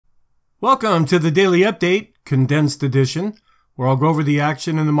Welcome to the Daily Update, Condensed Edition, where I'll go over the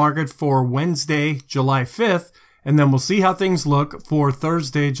action in the market for Wednesday, July 5th, and then we'll see how things look for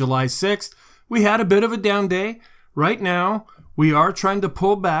Thursday, July 6th. We had a bit of a down day. Right now, we are trying to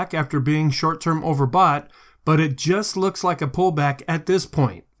pull back after being short-term overbought, but it just looks like a pullback at this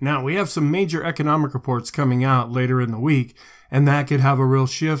point. Now, we have some major economic reports coming out later in the week, and that could have a real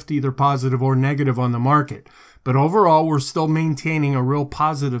shift, either positive or negative, on the market. But overall, we're still maintaining a real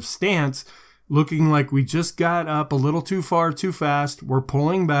positive stance, looking like we just got up a little too far, too fast. We're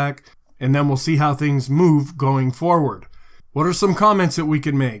pulling back, and then we'll see how things move going forward. What are some comments that we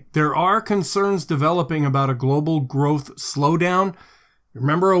can make? There are concerns developing about a global growth slowdown.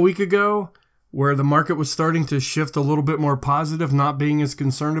 Remember a week ago where the market was starting to shift a little bit more positive, not being as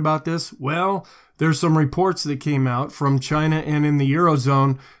concerned about this? Well, there's some reports that came out from China and in the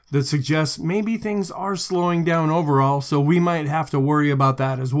Eurozone that suggest maybe things are slowing down overall, so we might have to worry about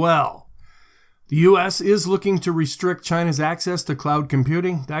that as well. The U.S. is looking to restrict China's access to cloud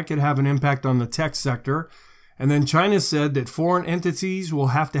computing. That could have an impact on the tech sector. And then China said that foreign entities will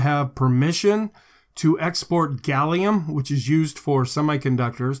have to have permission to export gallium, which is used for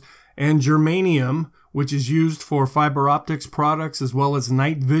semiconductors, and germanium, which is used for fiber optics products as well as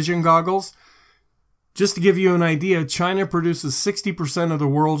night vision goggles. Just to give you an idea, China produces 60% of the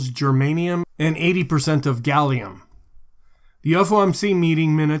world's germanium and 80% of gallium. The FOMC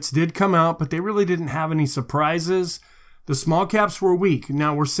meeting minutes did come out, but they really didn't have any surprises. The small caps were weak.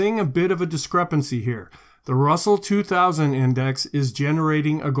 Now we're seeing a bit of a discrepancy here. The Russell 2000 index is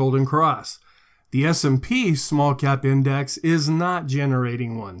generating a golden cross. The S&P small cap index is not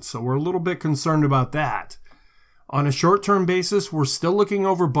generating one, so we're a little bit concerned about that. On a short-term basis, we're still looking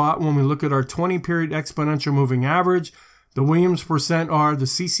overbought when we look at our 20-period exponential moving average. The Williams percent are the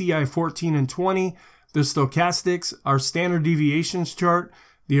CCI 14 and 20, the stochastics, our standard deviations chart,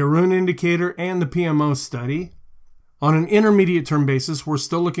 the Erin indicator, and the PMO study. On an intermediate-term basis, we're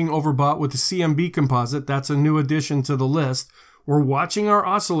still looking overbought with the CMB composite. That's a new addition to the list. We're watching our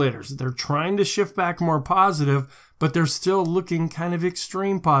oscillators. They're trying to shift back more positive, but they're still looking kind of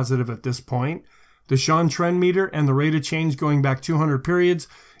extreme positive at this point. The Sean trend meter and the rate of change going back 200 periods,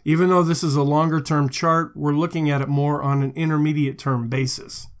 even though this is a longer term chart, we're looking at it more on an intermediate term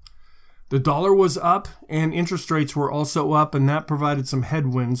basis. The dollar was up and interest rates were also up, and that provided some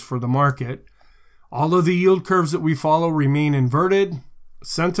headwinds for the market. All of the yield curves that we follow remain inverted.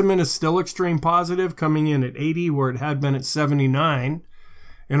 Sentiment is still extreme positive, coming in at 80 where it had been at 79.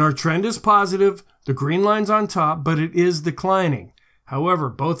 And our trend is positive. The green line's on top, but it is declining. However,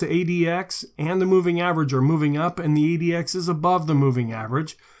 both the ADX and the moving average are moving up, and the ADX is above the moving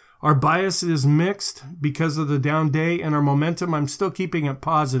average. Our bias is mixed because of the down day, and our momentum, I'm still keeping it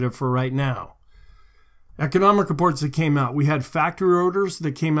positive for right now. Economic reports that came out. We had factory orders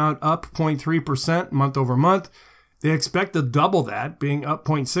that came out up 0.3% month over month. They expect to double that, being up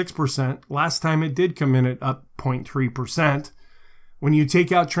 0.6%. Last time it did come in at up 0.3%. When you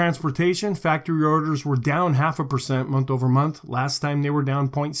take out transportation, factory orders were down 0.5% month over month. Last time they were down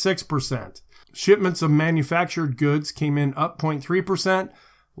 0.6%. Shipments of manufactured goods came in up 0.3%.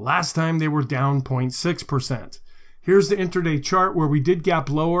 Last time they were down 0.6%. Here's the intraday chart where we did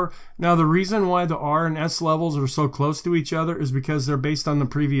gap lower. Now the reason why the R and S levels are so close to each other is because they're based on the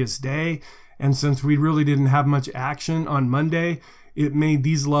previous day. And since we really didn't have much action on Monday, it made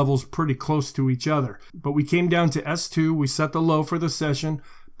these levels pretty close to each other. But we came down to S2, we set the low for the session,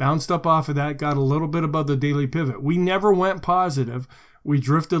 bounced up off of that, got a little bit above the daily pivot. We never went positive. We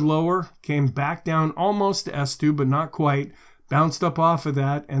drifted lower, came back down almost to S2, but not quite, bounced up off of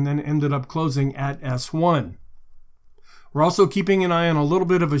that, and then ended up closing at S1. We're also keeping an eye on a little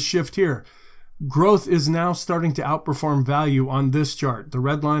bit of a shift here. Growth is now starting to outperform value on this chart. The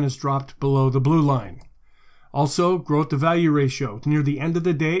red line has dropped below the blue line. Also, growth to value ratio. Near the end of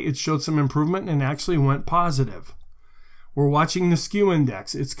the day, it showed some improvement and actually went positive. We're watching the skew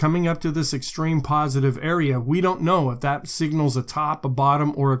index. It's coming up to this extreme positive area. We don't know if that signals a top, a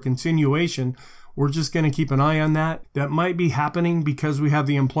bottom, or a continuation. We're just going to keep an eye on that. That might be happening because we have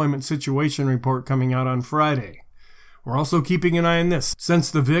the employment situation report coming out on Friday. We're also keeping an eye on this.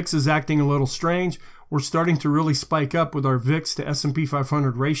 Since the VIX is acting a little strange, we're starting to really spike up with our VIX to S&P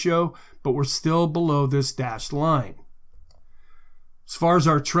 500 ratio, but we're still below this dashed line. As far as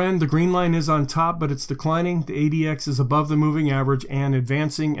our trend, the green line is on top, but it's declining. The ADX is above the moving average and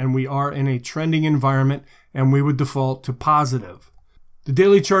advancing, and we are in a trending environment, and we would default to positive. The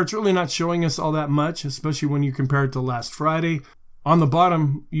daily chart's really not showing us all that much, especially when you compare it to last Friday. On the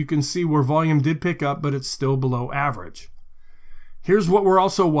bottom, you can see where volume did pick up, but it's still below average. Here's what we're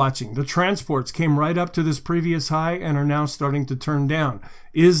also watching. The transports came right up to this previous high and are now starting to turn down.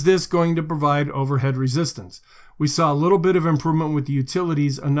 Is this going to provide overhead resistance? We saw a little bit of improvement with the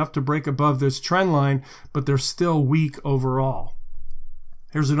utilities, enough to break above this trend line, but they're still weak overall.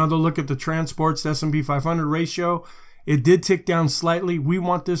 Here's another look at the transports S&P 500 ratio. It did tick down slightly. We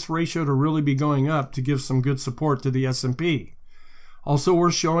want this ratio to really be going up to give some good support to the S&P. Also,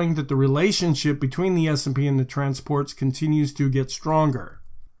 we're showing that the relationship between the S&P and the transports continues to get stronger.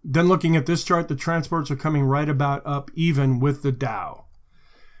 Then looking at this chart, the transports are coming right about up even with the Dow.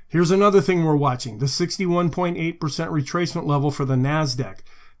 Here's another thing we're watching, the 61.8% retracement level for the NASDAQ.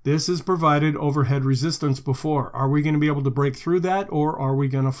 This has provided overhead resistance before. Are we going to be able to break through that, or are we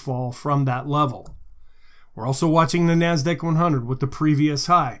going to fall from that level? We're also watching the NASDAQ 100 with the previous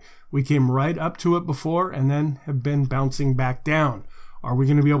high. We came right up to it before and then have been bouncing back down. Are we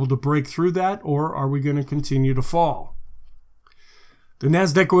going to be able to break through that, or are we going to continue to fall? The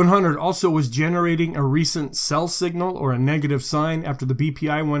NASDAQ 100 also was generating a recent sell signal or a negative sign after the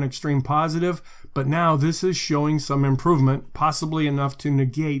BPI went extreme positive, but now this is showing some improvement, possibly enough to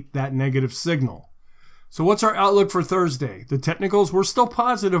negate that negative signal. So what's our outlook for Thursday? The technicals, we're still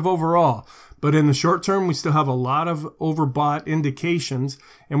positive overall, but in the short term, we still have a lot of overbought indications,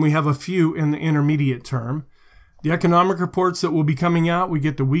 and we have a few in the intermediate term. The economic reports that will be coming out, we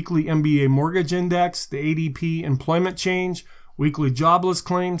get the weekly MBA mortgage index, the ADP employment change, weekly jobless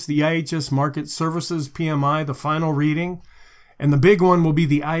claims, the IHS Market Services PMI, the final reading, and the big one will be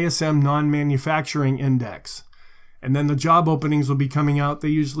the ISM non-manufacturing index. And then the job openings will be coming out. They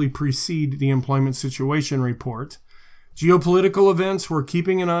usually precede the employment situation report. Geopolitical events, we're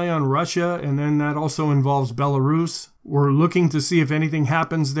keeping an eye on Russia, and then that also involves Belarus. We're looking to see if anything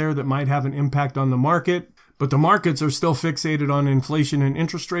happens there that might have an impact on the market. But the markets are still fixated on inflation and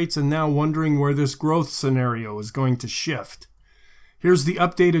interest rates and now wondering where this growth scenario is going to shift. Here's the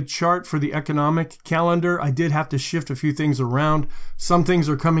updated chart for the economic calendar. I did have to shift a few things around. Some things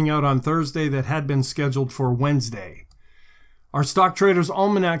are coming out on Thursday that had been scheduled for Wednesday. Our Stock Traders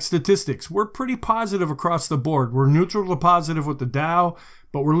Almanac statistics, we're pretty positive across the board. We're neutral to positive with the Dow,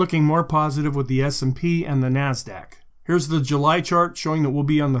 but we're looking more positive with the S&P and the NASDAQ. Here's the July chart showing that we'll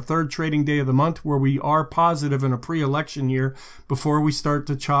be on the third trading day of the month where we are positive in a pre-election year before we start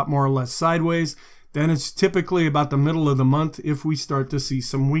to chop more or less sideways. Then it's typically about the middle of the month if we start to see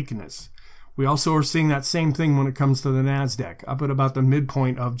some weakness. We also are seeing that same thing when it comes to the NASDAQ, up at about the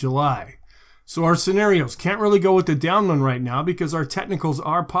midpoint of July. So our scenarios can't really go with the down one right now because our technicals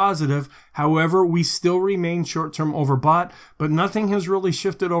are positive. However, we still remain short-term overbought, but nothing has really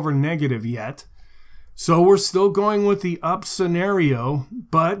shifted over negative yet. So we're still going with the up scenario,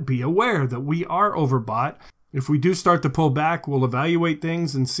 but be aware that we are overbought. If we do start to pull back, we'll evaluate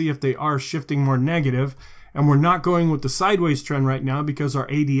things and see if they are shifting more negative. And we're not going with the sideways trend right now because our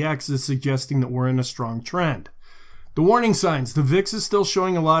ADX is suggesting that we're in a strong trend. The warning signs, the VIX is still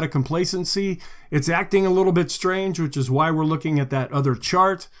showing a lot of complacency. It's acting a little bit strange, which is why we're looking at that other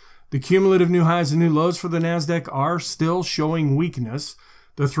chart. The cumulative new highs and new lows for the NASDAQ are still showing weakness.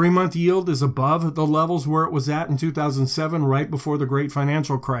 The 3-month yield is above the levels where it was at in 2007, right before the great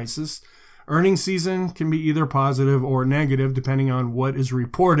financial crisis. Earnings season can be either positive or negative depending on what is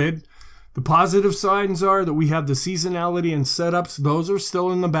reported. The positive signs are that we have the seasonality and setups. Those are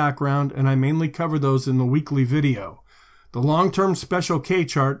still in the background, and I mainly cover those in the weekly video. The long-term special K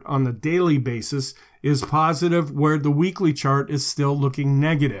chart on the daily basis is positive, where the weekly chart is still looking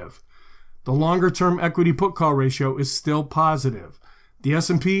negative. The longer-term equity put-call ratio is still positive. The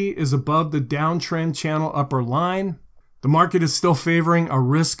S&P is above the downtrend channel upper line. The market is still favoring a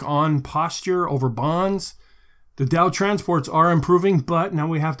risk-on posture over bonds. The Dow transports are improving, but now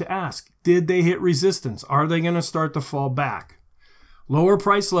we have to ask, did they hit resistance? Are they going to start to fall back? Lower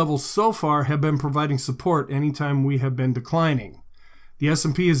price levels so far have been providing support anytime we have been declining. The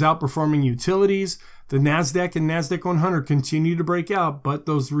S&P is outperforming utilities. The NASDAQ and NASDAQ 100 continue to break out, but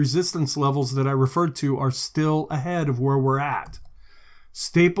those resistance levels that I referred to are still ahead of where we're at.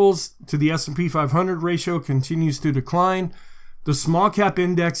 Staples to the S&P 500 ratio continues to decline. The small cap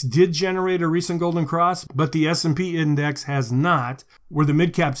index did generate a recent golden cross, but the S&P index has not, where the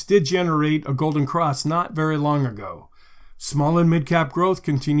mid caps did generate a golden cross not very long ago. Small and mid cap growth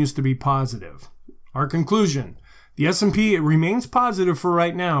continues to be positive. Our conclusion, the S&P remains positive for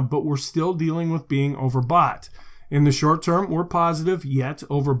right now, but we're still dealing with being overbought. In the short term, we're positive, yet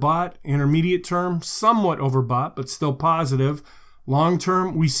overbought. Intermediate term, somewhat overbought, but still positive. Long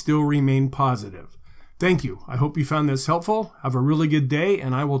term, we still remain positive. Thank you. I hope you found this helpful. Have a really good day,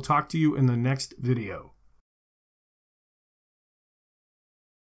 and I will talk to you in the next video.